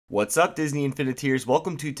What's up, Disney Infiniteers?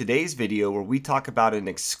 Welcome to today's video where we talk about an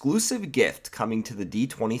exclusive gift coming to the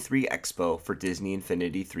D23 Expo for Disney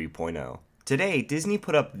Infinity 3.0. Today, Disney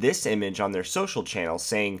put up this image on their social channel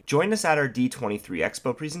saying, join us at our D23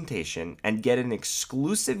 Expo presentation and get an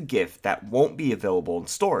exclusive gift that won't be available in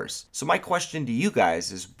stores. So my question to you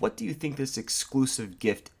guys is, what do you think this exclusive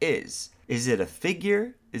gift is? Is it a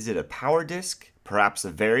figure? Is it a power disc? Perhaps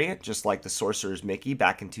a variant, just like the Sorcerer's Mickey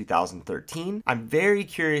back in 2013? I'm very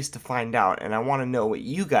curious to find out, and I want to know what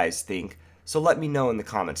you guys think, so let me know in the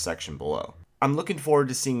comments section below. I'm looking forward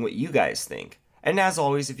to seeing what you guys think. And as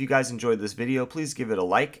always, if you guys enjoyed this video, please give it a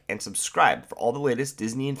like and subscribe for all the latest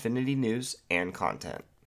Disney Infinity news and content.